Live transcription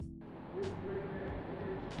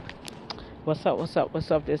What's up? What's up?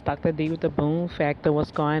 What's up? This Dr. D with the Boom Factor.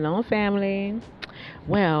 What's going on, family?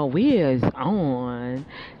 Well, we is on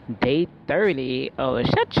day 30 of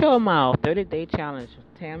Shut Your Mouth 30-day challenge,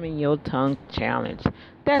 Taming Your Tongue challenge.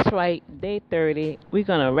 That's right, day 30. We're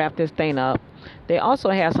gonna wrap this thing up. They also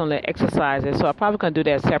have some little exercises, so I'm probably gonna do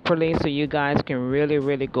that separately so you guys can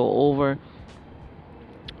really go over,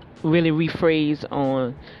 really rephrase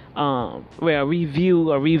on,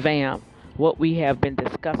 review or revamp what we have been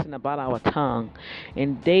discussing about our tongue.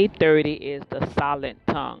 And day 30 is the silent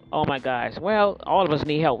tongue. Oh my gosh. Well, all of us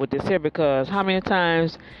need help with this here because how many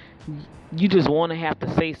times you just want to have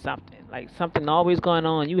to say something? Like something always going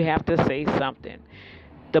on, you have to say something.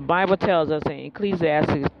 The Bible tells us in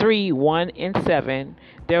Ecclesiastes 3, 1 and 7,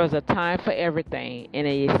 there is a time for everything and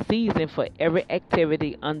a season for every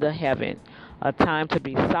activity under heaven, a time to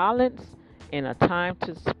be silent and a time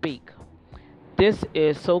to speak. This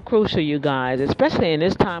is so crucial, you guys, especially in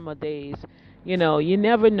this time of days. You know, you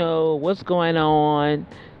never know what's going on,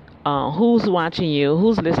 who's watching you,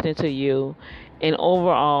 who's listening to you. And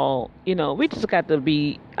overall, we just got to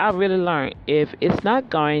be, I really learned, if it's not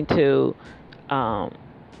going to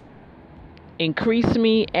increase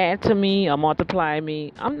me, add to me, or multiply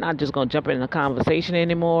me, I'm not just going to jump in a conversation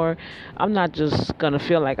anymore. I'm not just going to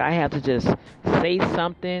feel like I have to just say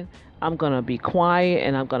something. I'm going to be quiet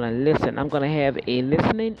and I'm going to listen. I'm going to have a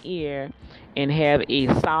listening ear and have a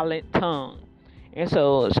solid tongue. And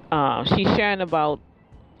so she's sharing about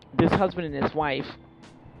this husband and his wife.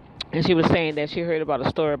 And she was saying that she heard about a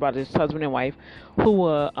story about this husband and wife who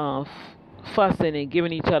were fussing and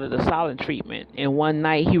giving each other the silent treatment. And one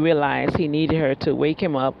night he realized he needed her to wake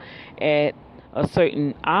him up at a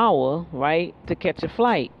certain hour, right, to catch a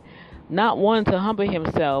flight. Not wanting to humble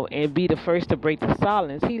himself and be the first to break the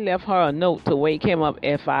silence, he left her a note to wake him up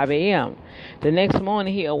at 5 a.m. The next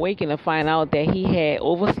morning, he awakened to find out that he had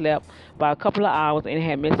overslept by a couple of hours and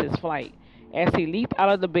had missed his flight. As he leaped out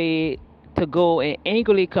of the bed to go and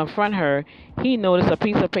angrily confront her, he noticed a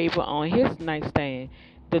piece of paper on his nightstand.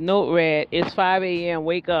 The note read, "It's 5 a.m.,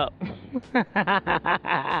 wake up."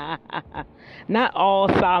 Not all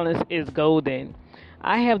silence is golden.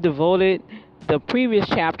 I have devoted the previous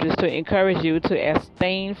chapters to encourage you to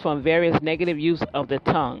abstain from various negative use of the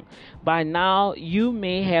tongue. By now, you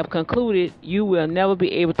may have concluded you will never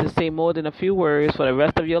be able to say more than a few words for the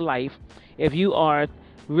rest of your life if you are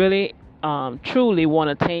really truly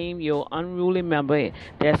want to tame your unruly member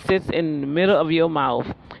that sits in the middle of your mouth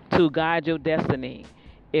to guide your destiny.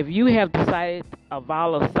 If you have decided a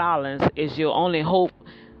vow of silence is your only hope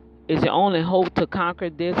to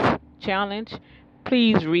conquer this challenge,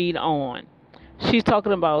 please read on. She's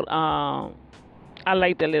talking about, I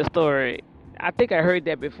like that little story. I think I heard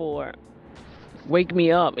that before. Wake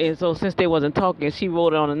me up. And so since they wasn't talking, she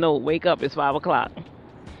wrote it on a note, wake up, it's 5 o'clock.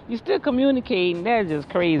 You still communicating. That's just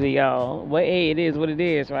crazy, y'all. But hey, it is what it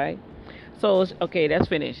is, right? So, okay, that's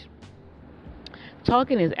finished.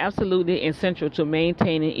 Talking is absolutely essential to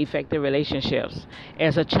maintaining effective relationships.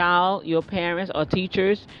 As a child, your parents or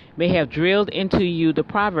teachers may have drilled into you the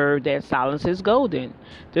proverb that silence is golden.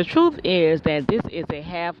 The truth is that this is a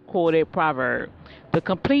half-quoted proverb. The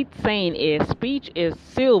complete saying is, speech is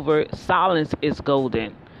silver, silence is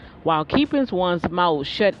golden. While keeping one's mouth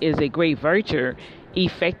shut is a great virtue,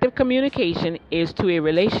 effective communication is to a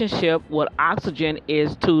relationship what oxygen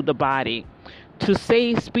is to the body. To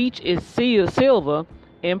say speech is silver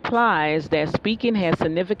implies that speaking has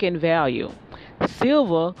significant value.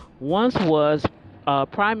 Silver once was a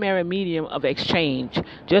primary medium of exchange,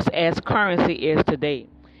 just as currency is today.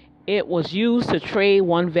 It was used to trade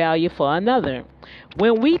one value for another.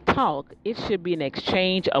 When we talk, it should be an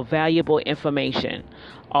exchange of valuable information.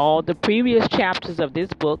 All the previous chapters of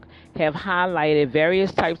this book have highlighted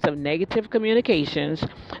various types of negative communications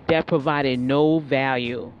that provided no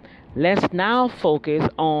value. Let's now focus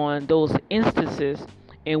on those instances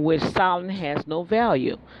in which silence has no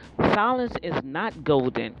value. Silence is not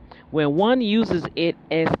golden. When one uses it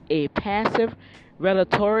as a passive,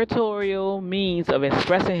 relatorial means of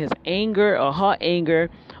expressing his anger or her anger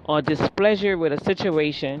or displeasure with a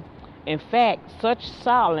situation. In fact, such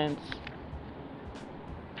silence,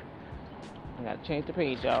 I gotta change the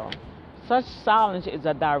page, y'all. Such silence is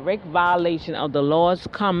a direct violation of the Lord's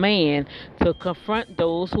command to confront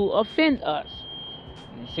those who offend us.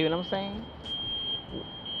 You see what I'm saying?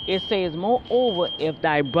 It says, moreover, if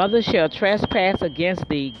thy brother shall trespass against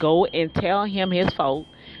thee, go and tell him his fault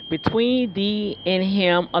between thee and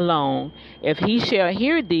him alone. If he shall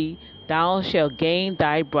hear thee, thou shalt gain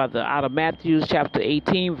thy brother. Out of Matthew chapter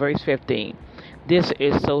 18, verse 15. This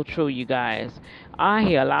is so true, you guys. I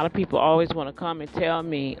hear a lot of people always want to come and tell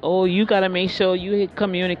me, oh, you got to make sure you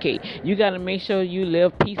communicate. You got to make sure you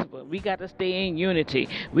live peaceful. We got to stay in unity.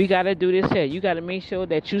 We got to do this here. You got to make sure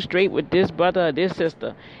that you straight with this brother or this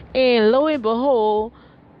sister. And lo and behold,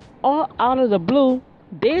 all out of the blue,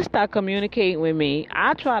 they start communicating with me.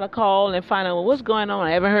 I try to call and find out, well, what's going on.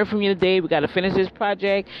 I haven't heard from you today. We got to finish this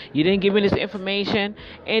project. You didn't give me this information.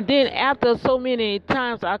 And then after so many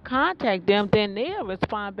times I contact them, then they'll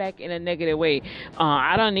respond back in a negative way.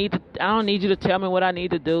 I don't need you to tell me what I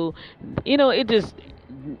need to do. It just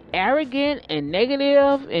arrogant and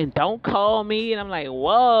negative, and don't call me. And I'm like,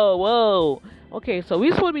 whoa. Okay, so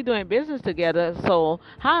we're supposed to be doing business together. So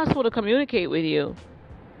how am I supposed to communicate with you?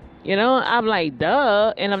 I'm like,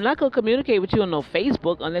 duh. And I'm not going to communicate with you on no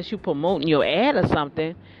Facebook unless you promoting your ad or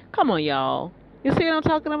something. Come on, y'all. You see what I'm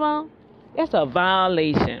talking about? That's a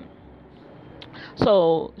violation.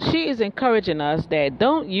 So she is encouraging us that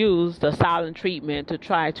don't use the silent treatment to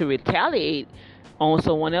try to retaliate on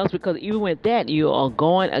someone else, because even with that, you are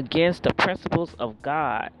going against the principles of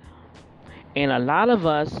God. And a lot of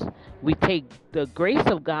us, we take the grace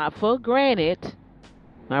of God for granted.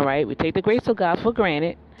 All right? We take the grace of God for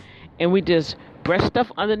granted. And we just brush stuff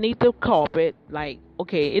underneath the carpet, like,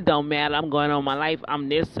 okay, it don't matter. I'm going on my life. I'm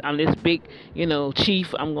this big,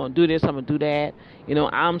 chief. I'm going to do this. I'm going to do that.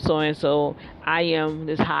 I'm so-and-so. I am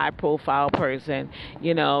this high-profile person,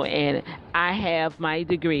 and I have my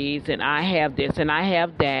degrees, and I have this, and I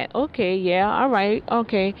have that. Okay, yeah, all right,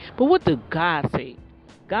 okay. But what did God say?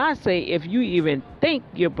 God say if you even think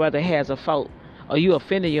your brother has a fault or you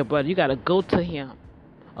offended your brother, you got to go to him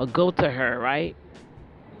or go to her, right?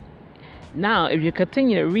 Now, if you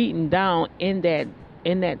continue reading down in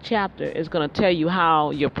that chapter, it's going to tell you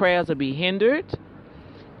how your prayers will be hindered.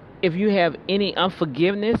 If you have any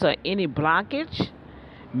unforgiveness or any blockage,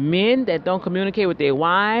 men that don't communicate with their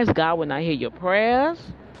wives, God will not hear your prayers.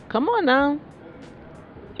 Come on now.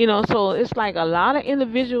 So it's like a lot of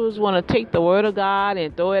individuals want to take the word of God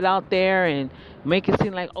and throw it out there and make it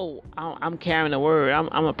seem like, oh, I'm carrying the word.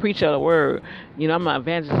 I'm a preacher of the word. I'm an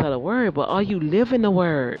evangelist of the word. But are you living the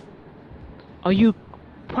word? Are you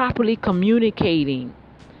properly communicating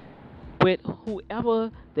with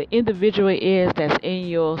whoever the individual is that's in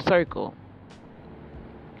your circle?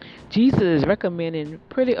 Jesus is recommending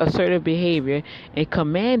pretty assertive behavior and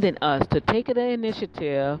commanding us to take the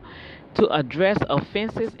initiative to address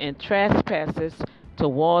offenses and trespasses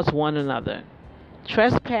towards one another.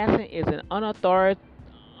 Trespassing is an unauthorized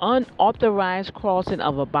crossing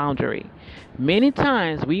of a boundary. Many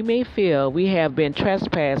times we may feel we have been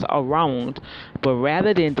trespassed or wronged, but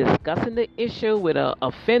rather than discussing the issue with the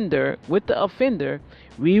offender,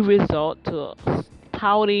 we resort to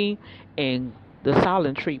pouting and the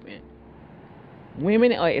silent treatment.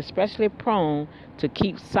 Women are especially prone to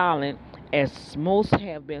keep silent, as most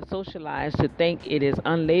have been socialized to think it is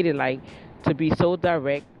unladylike to be so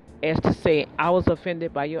direct as to say, I was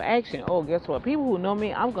offended by your action. Oh, guess what? People who know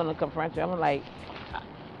me, I'm going to confront you. I'm going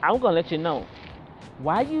to let you know.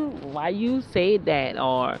 Why you say that?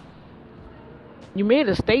 Or you made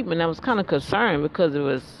a statement. I was kind of concerned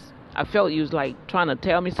because I felt you was like trying to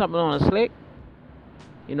tell me something on a slick.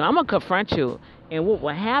 I'm going to confront you. And what will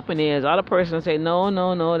happen is other person will say,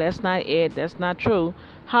 no, that's not it. That's not true.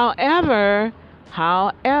 However,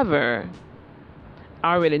 I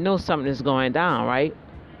already know something is going down, right?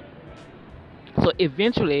 So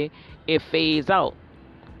eventually, it fades out.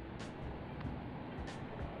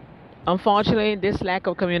 Unfortunately, this lack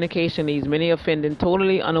of communication leaves many offended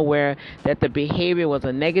totally unaware that the behavior was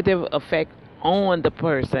a negative effect on the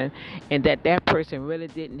person, and that person really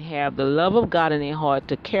didn't have the love of God in their heart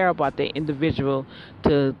to care about the individual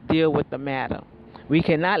to deal with the matter. We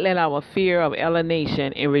cannot let our fear of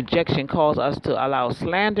alienation and rejection cause us to allow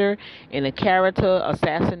slander and a character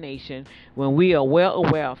assassination when we are well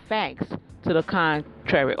aware of facts to the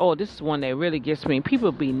contrary. Oh, this is one that really gets me.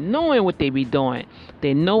 People be knowing what they be doing.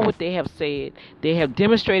 They know what they have said. They have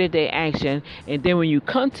demonstrated their action. And then when you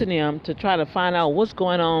come to them to try to find out what's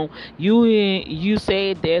going on, you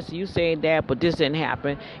said this, you said that, but this didn't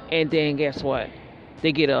happen. And then guess what?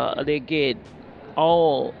 They get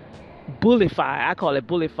all bullified. I call it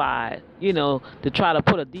bullified. To try to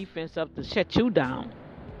put a defense up to shut you down.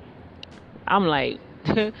 I'm like,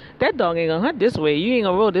 that dog ain't gonna hunt this way. You ain't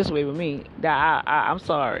gonna roll this way with me. I'm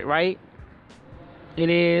sorry, right? It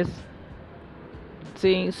is.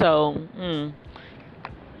 See, so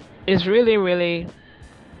it's really, really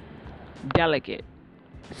delicate.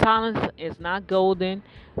 Silence is not golden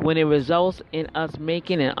when it results in us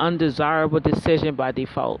making an undesirable decision by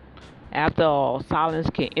default. After all, silence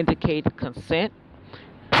can indicate consent,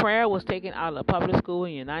 Prayer was taken out of the public school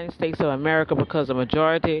in the United States of America because the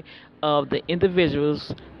majority of the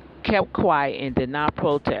individuals kept quiet and did not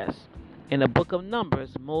protest. In the book of Numbers,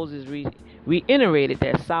 Moses reiterated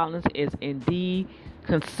that silence is indeed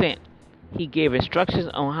consent. He gave instructions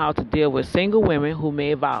on how to deal with single women who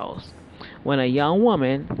made vows. When a young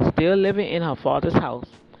woman, still living in her father's house,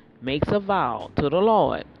 makes a vow to the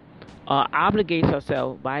Lord or obligates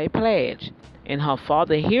herself by a pledge, and her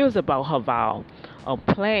father hears about her vow or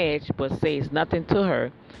pledge but says nothing to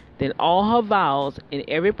her, then all her vows and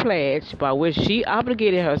every pledge by which she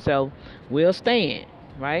obligated herself will stand,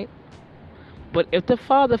 right? But if the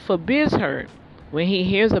father forbids her when he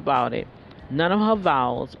hears about it, none of her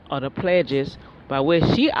vows or the pledges by which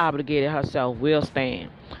she obligated herself will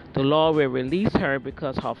stand. The Lord will release her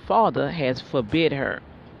because her father has forbid her.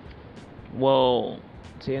 Whoa.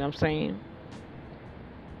 See what I'm saying?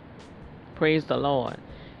 Praise the Lord.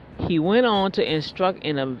 He went on to instruct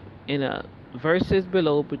in a verses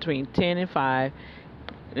below between 10 and 5.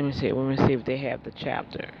 Let me see if they have the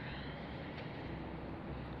chapter.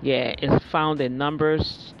 Yeah, it's found in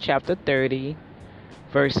Numbers chapter 30,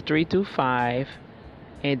 verse 3 through 5.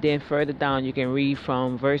 And then further down you can read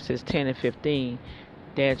from verses 10 and 15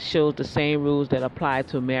 that shows the same rules that apply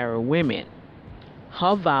to married women.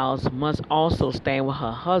 Her vows must also stand with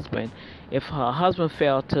her husband. If her husband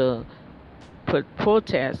failed to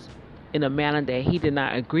protest in a manner that he did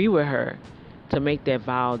not agree with her to make that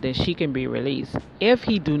vow, then she can be released. If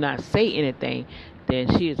he do not say anything,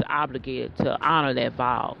 then she is obligated to honor that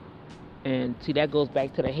vow. And see, that goes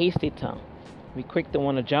back to the hasty tongue. We quick to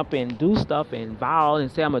want to jump in and do stuff and vow and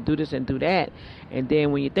say I'm going to do this and do that. And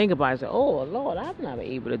then when you think about it, say, oh, Lord, I'm not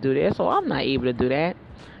able to do this, so I'm not able to do that.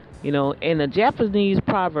 You know, and the Japanese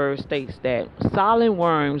proverb states that silent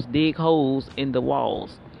worms dig holes in the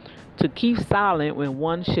walls. To keep silent when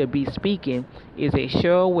one should be speaking is a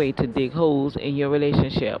sure way to dig holes in your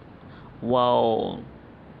relationship. Whoa.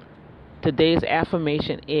 Today's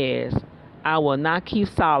affirmation is, I will not keep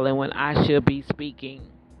silent when I should be speaking.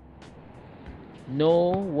 Know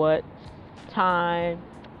what time,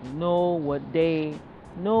 know what day,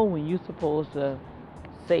 know when you're supposed to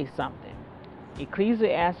say something.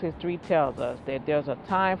 Ecclesiastes 3 tells us that there's a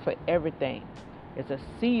time for everything. It's a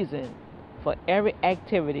season for every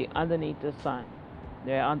activity underneath the sun.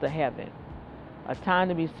 They're under heaven. A time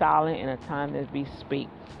to be silent and a time to be speak.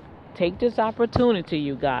 Take this opportunity,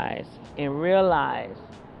 you guys, and realize,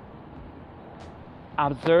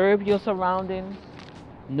 observe your surroundings,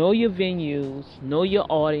 know your venues, know your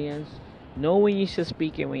audience, know when you should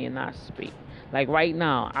speak and when you're not speak. Like right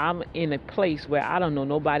now, I'm in a place where I don't know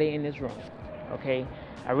nobody in this room. Okay?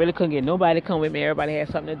 I really couldn't get nobody to come with me. Everybody has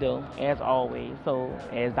something to do, as always. So,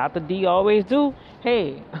 as Dr. D always do,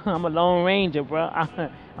 hey, I'm a Lone Ranger, bro.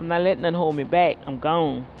 I'm not letting nothing hold me back. I'm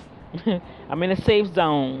gone. I'm in a safe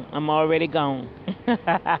zone. I'm already gone. You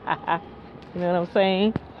know what I'm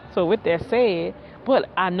saying? So, with that said, but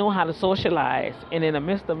I know how to socialize. And in the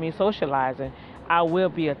midst of me socializing, I will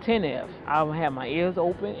be attentive. I will have my ears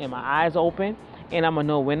open and my eyes open. And I'm going to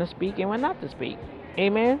know when to speak and when not to speak.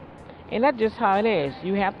 Amen? And that's just how it is.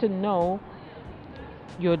 You have to know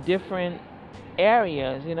your different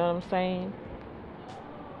areas. You know what I'm saying?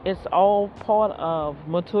 It's all part of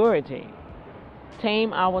maturity.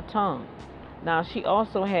 Tame our tongue. Now she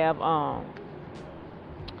also have a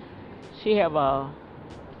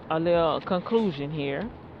little conclusion here,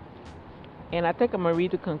 and I think I'm gonna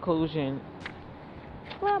read the conclusion.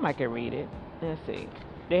 Well, I might can read it. Let's see.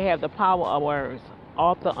 They have the power of words.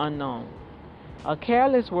 Author unknown. A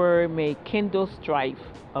careless word may kindle strife.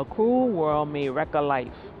 A cruel word may wreck a life.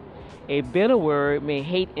 A bitter word may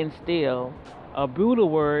hate and steal. A brutal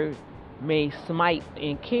word may smite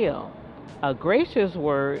and kill. A gracious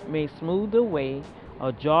word may smooth the way.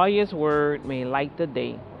 A joyous word may light the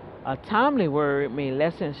day. A timely word may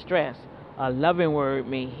lessen stress. A loving word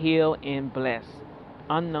may heal and bless.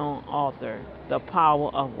 Unknown author. The power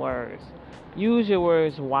of words. Use your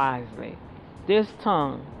words wisely. This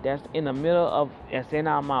tongue that's in the middle of, that's in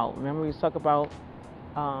our mouth. Remember we was talking about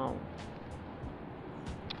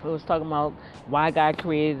why God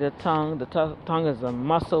created the tongue. The tongue is a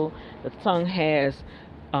muscle. The tongue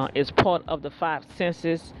is part of the 5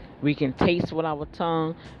 senses. We can taste with our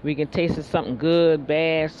tongue. We can taste something good,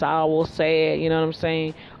 bad, sour, sad. You know what I'm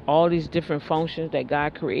saying? All these different functions that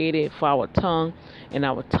God created for our tongue. And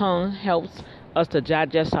our tongue helps us to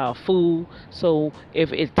digest our food. So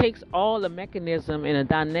if it takes all the mechanism and the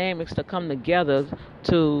dynamics to come together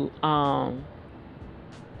to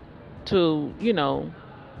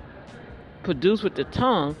produce with the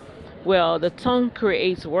tongue, well, the tongue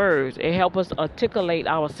creates words. It helps us articulate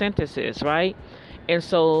our sentences, right? And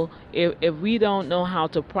so if we don't know how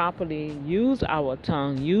to properly use our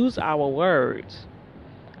tongue, use our words,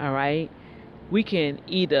 all right, we can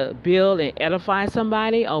either build and edify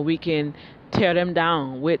somebody, or we can tear them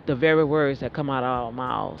down with the very words that come out of our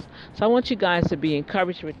mouths. So I want you guys to be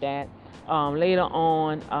encouraged with that. Later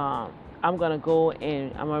on, I'm going to go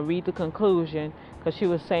and I'm going to read the conclusion, because she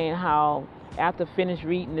was saying how after finish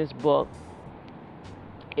reading this book,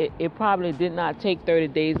 it probably did not take 30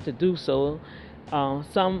 days to do so.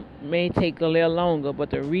 Some may take a little longer, but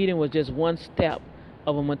the reading was just one step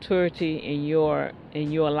of a maturity in your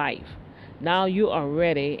life. Now you are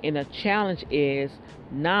ready, and the challenge is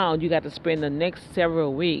now you got to spend the next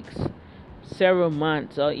several weeks, several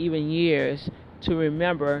months, or even years to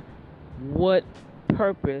remember what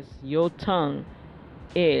purpose your tongue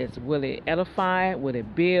is. Will it edify? Will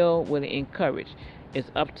it build? Will it encourage? It's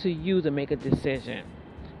up to you to make a decision.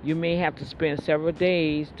 You may have to spend several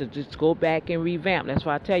days to just go back and revamp. That's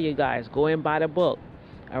why I tell you guys, go and buy the book.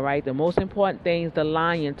 All right. The most important thing is the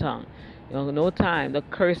lying tongue. No time. The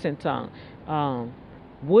cursing tongue.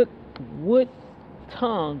 What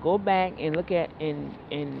tongue? Go back and look at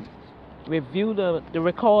and review the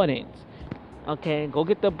recordings. Okay. Go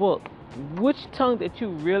get the book. Which tongue that you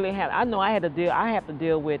really have? I know I have to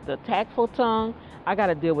deal with the tactful tongue. I got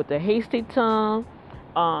to deal with the hasty tongue,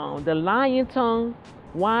 the lying tongue.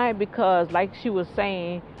 Why? Because like she was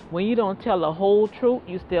saying, when you don't tell the whole truth,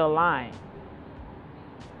 you still lying.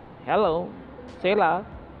 Hello, Selah.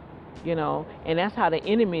 And that's how the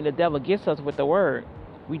enemy, the devil, gets us with the word.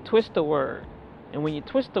 We twist the word, and when you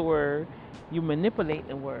twist the word, you manipulate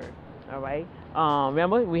the word. All right.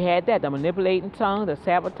 Remember, we had that, the manipulating tongue, the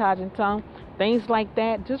sabotaging tongue, things like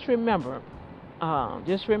that. Just remember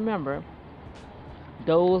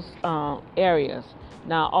those areas.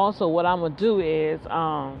 Now, also, what I'm gonna do is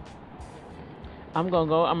I'm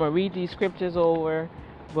gonna read these scriptures over,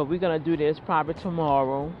 but we're gonna do this probably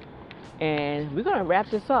tomorrow, and we're gonna wrap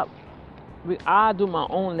this up. I'll do my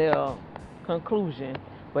own little conclusion,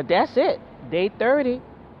 but that's it. Day 30.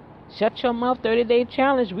 Shut your mouth 30-day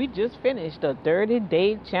challenge. We just finished the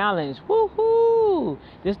 30-day challenge. Woohoo!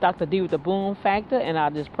 This is Dr. D with the Boom Factor, and I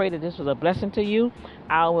just pray that this was a blessing to you.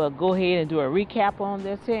 I will go ahead and do a recap on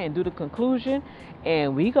this here and do the conclusion.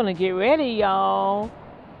 And we're going to get ready, y'all,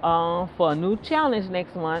 for a new challenge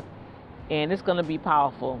next month. And it's going to be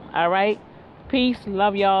powerful. All right? Peace.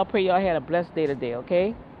 Love y'all. Pray y'all had a blessed day today,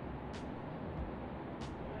 okay?